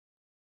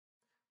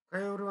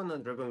Hi everyone,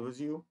 and Dragon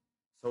with you.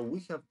 So we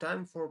have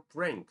time for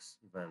pranks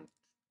event,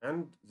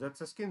 and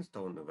that's a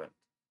skinstone event.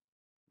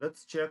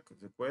 Let's check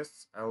the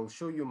quests. I'll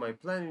show you my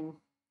planning,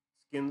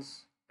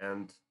 skins,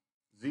 and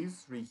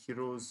these three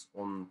heroes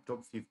on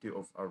top 50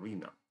 of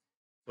arena.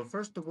 So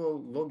first of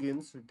all, log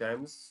in 3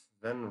 times,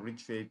 then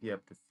reach VIP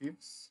up to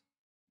 5th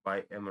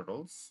by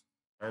emeralds,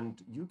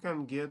 and you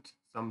can get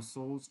some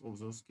souls of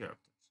those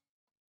characters.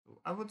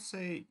 So I would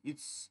say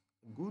it's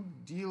a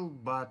good deal,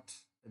 but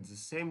at the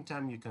same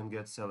time you can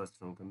get Celeste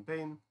from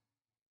campaign,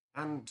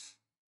 and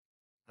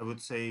I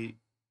would say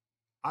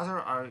other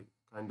are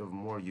kind of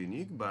more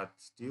unique, but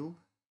still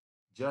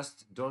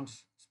just don't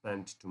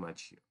spend too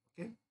much here.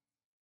 Okay.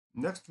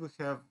 Next we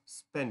have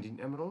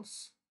spending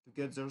emeralds to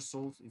get their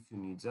souls if you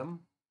need them.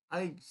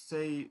 I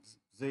say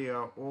they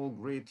are all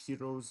great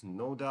heroes,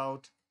 no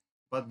doubt,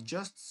 but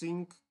just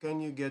think,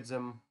 can you get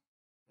them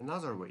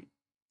another way?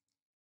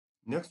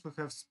 Next we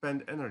have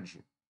spend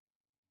energy.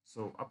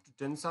 So up to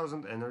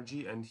 10,000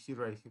 energy, and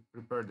here I have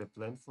prepared a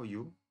plan for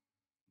you,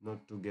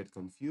 not to get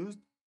confused.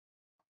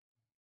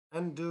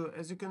 And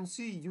as you can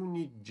see, you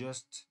need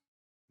just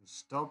to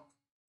stop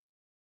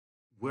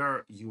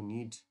where you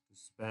need to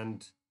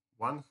spend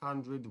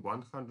 100,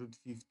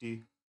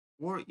 150,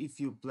 or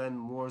if you plan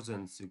more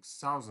than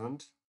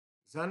 6,000,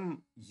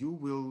 then you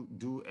will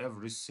do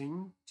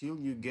everything till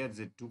you get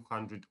the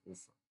 200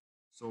 offer.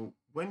 So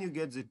when you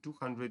get the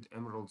 200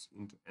 emeralds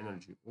into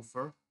energy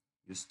offer,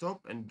 you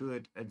stop and do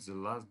it at the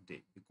last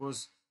day,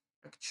 because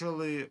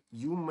actually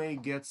you may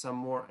get some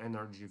more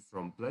energy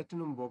from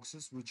platinum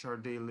boxes, which are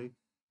daily,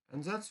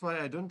 and that's why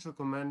I don't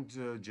recommend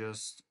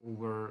just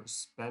over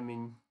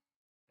spamming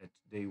at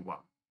day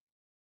one.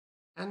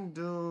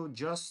 And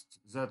just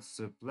that's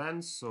the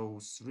plan. So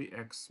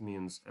 3x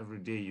means every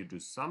day you do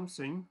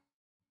something,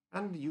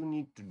 and you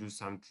need to do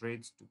some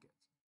trades to get.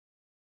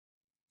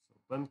 So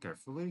plan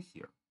carefully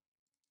here.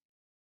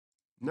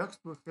 Next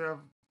we have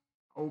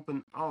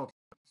open Outlands.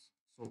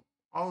 So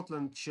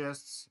Outland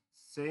chests,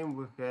 same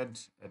we had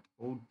at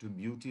Ode to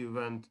Beauty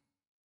event,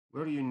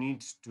 where you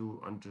need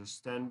to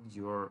understand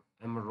your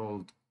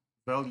emerald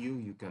value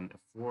you can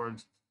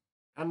afford.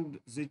 And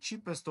the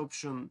cheapest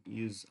option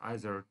is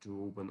either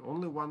to open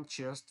only one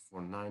chest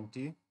for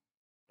 90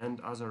 and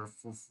other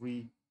for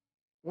free,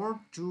 or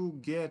to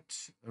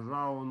get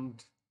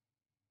around,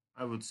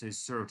 I would say,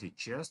 30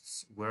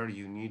 chests where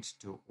you need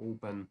to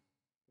open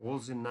all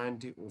the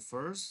 90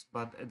 offers,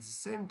 but at the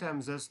same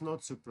time that's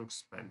not super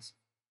expensive,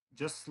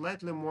 just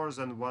slightly more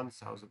than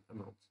 1000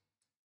 emeralds.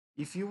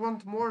 If you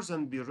want more,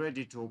 then be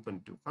ready to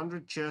open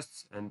 200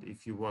 chests, and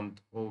if you want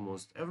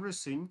almost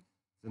everything,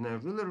 then I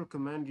really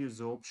recommend you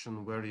the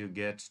option where you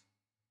get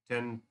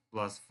 10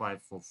 plus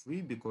 5 for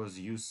free, because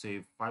you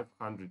save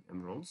 500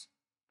 emeralds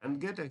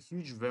and get a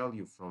huge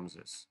value from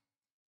this.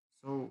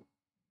 So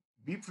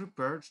be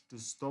prepared to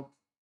stop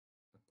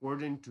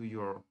according to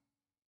your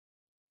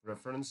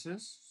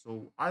preferences.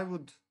 So I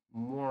would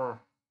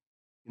more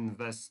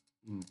invest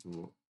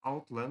into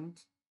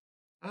Outland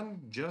and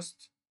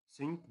just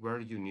think where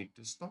you need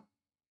to stop.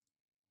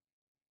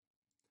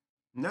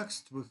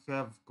 Next, we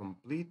have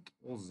complete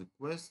all the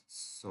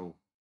quests, so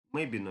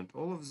maybe not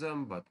all of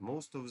them, but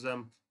most of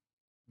them.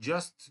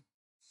 Just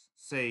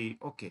say,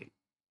 okay,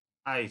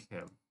 I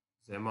have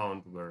the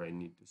amount where I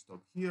need to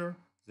stop here,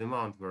 the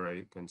amount where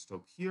I can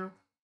stop here,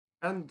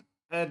 and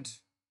add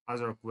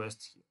other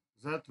quests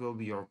here. That will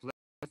be your plan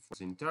for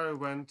the entire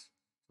event,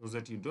 so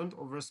that you don't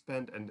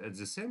overspend, and at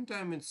the same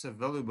time it's a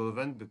valuable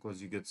event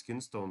because you get skin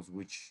stones,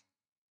 which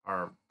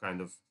are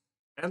kind of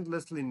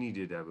endlessly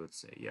needed, I would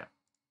say. Yeah.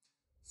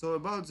 So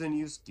about the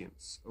new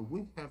skins,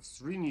 we have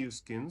 3 new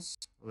skins.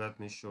 Let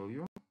me show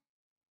you.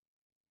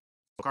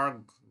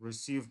 Karg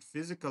received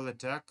physical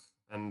attack,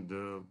 and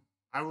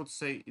I would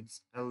say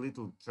it's a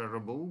little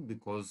terrible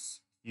because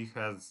he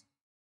has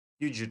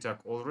huge attack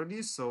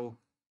already. So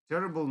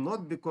terrible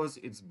not because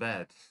it's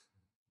bad.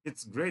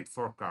 It's great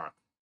for Karg.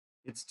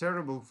 It's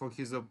terrible for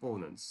his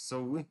opponents.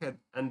 So we had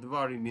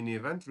Andvari mini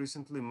event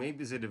recently.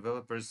 Maybe the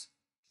developers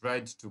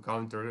tried to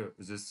counter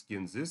the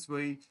skin this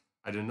way.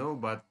 I don't know,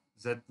 but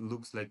that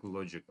looks like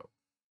logical.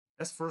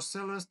 As for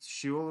Celeste,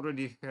 she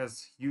already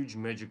has huge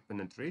magic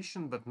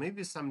penetration, but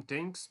maybe some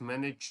tanks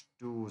managed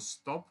to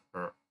stop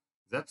her.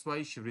 That's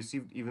why she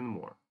received even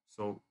more.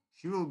 So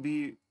she will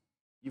be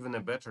even a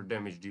better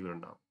damage dealer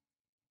now.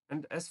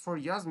 And as for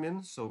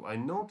Yasmine, so I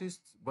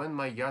noticed when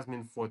my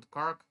Yasmine fought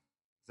Kark,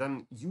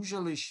 then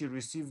usually she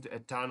received a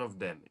ton of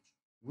damage,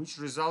 which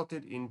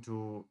resulted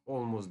into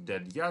almost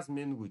dead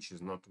Yasmine, which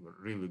is not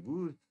really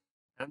good.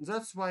 And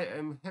that's why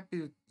I'm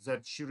happy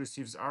that she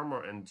receives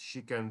armor and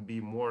she can be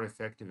more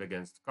effective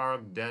against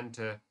Kark,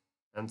 Dante,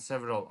 and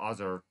several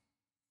other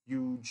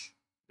huge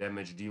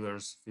damage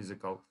dealers,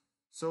 physical.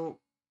 So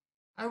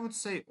I would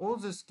say all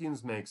the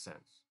skins make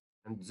sense,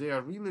 and they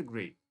are really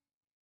great.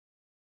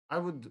 I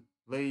would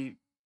play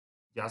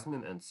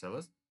Yasmine and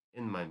Celeste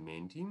in my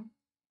main team.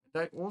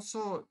 And I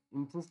also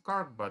improved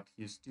Kark, but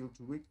he's still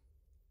too weak.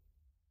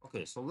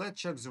 Okay, so let's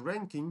check the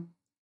ranking.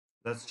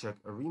 Let's check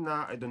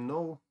arena. I don't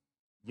know.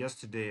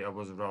 Yesterday I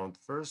was around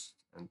first,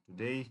 and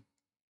today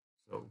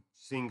So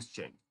things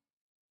change.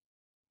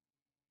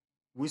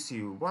 We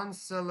see one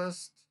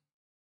Celeste.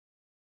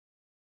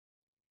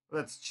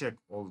 Let's check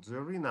all the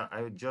arena.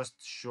 I just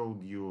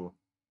showed you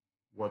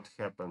what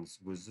happens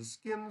with the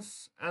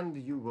skins, and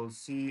you will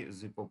see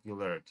the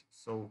popularity.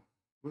 So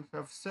we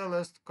have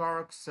Celeste,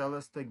 Kark,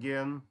 Celeste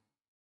again.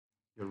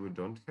 Here we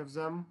don't have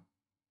them.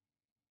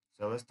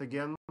 Celeste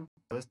again,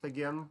 Celeste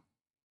again,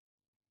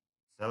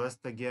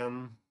 Celeste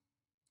again,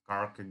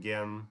 Kark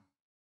again,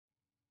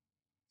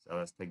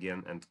 Celeste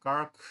again, and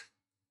Kark.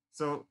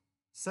 So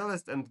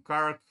Celeste and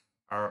Kark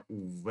are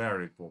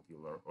very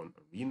popular on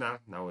Arena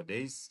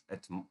nowadays,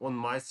 on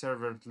my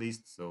server at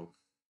least. So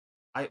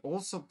I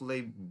also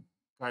play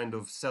kind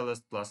of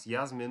Celeste plus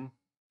Yasmine,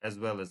 as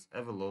well as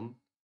Avalon.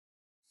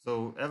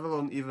 So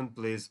Avalon even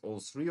plays all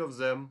three of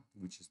them,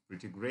 which is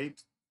pretty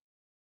great.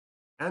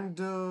 And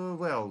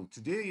well,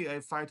 today I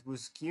fight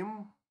with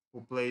Kim,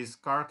 who plays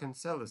Kark and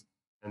Celeste,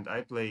 and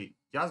I play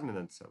Yasmine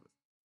and Celeste.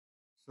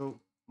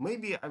 So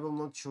maybe I will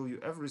not show you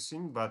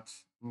everything, but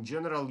in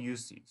general you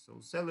see. So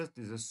Celeste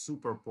is a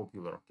super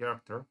popular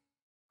character,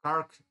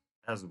 Kark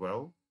as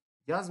well.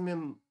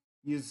 Yasmine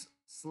is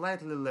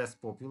slightly less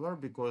popular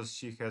because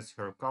she has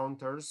her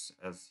counters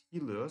as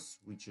Helios,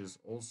 which is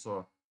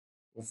also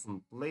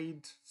often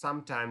played.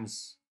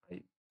 Sometimes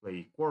I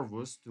play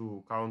Corvus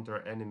to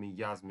counter enemy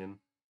Yasmine.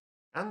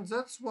 And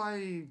that's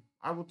why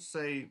I would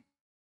say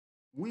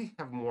we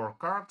have more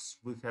Karks,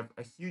 we have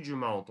a huge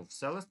amount of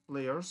Celeste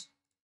players,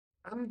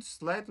 and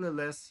slightly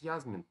less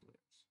Yasmine players.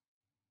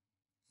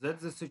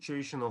 That's the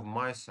situation of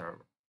my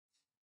server.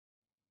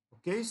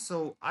 Okay,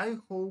 so I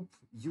hope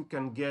you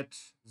can get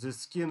the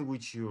skin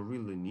which you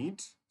really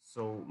need.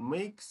 So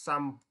make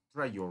some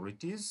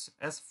priorities.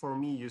 As for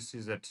me, you see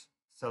that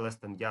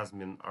Celeste and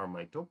Yasmine are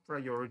my top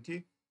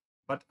priority,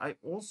 but I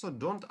also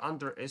don't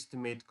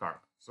underestimate Kark.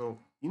 So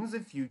in the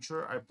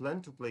future, I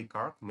plan to play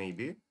Kark,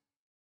 maybe.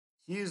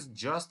 He is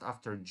just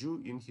after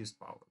Ju in his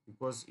power,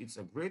 because it's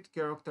a great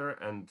character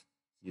and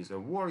he's a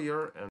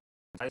warrior, and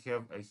I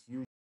have a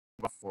huge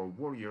buff for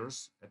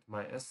warriors at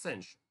my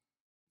ascension.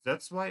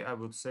 That's why I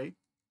would say,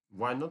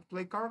 why not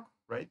play Kark,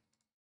 right?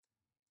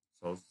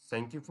 So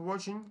thank you for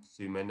watching,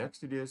 see you in my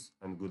next videos,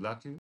 and good luck to you.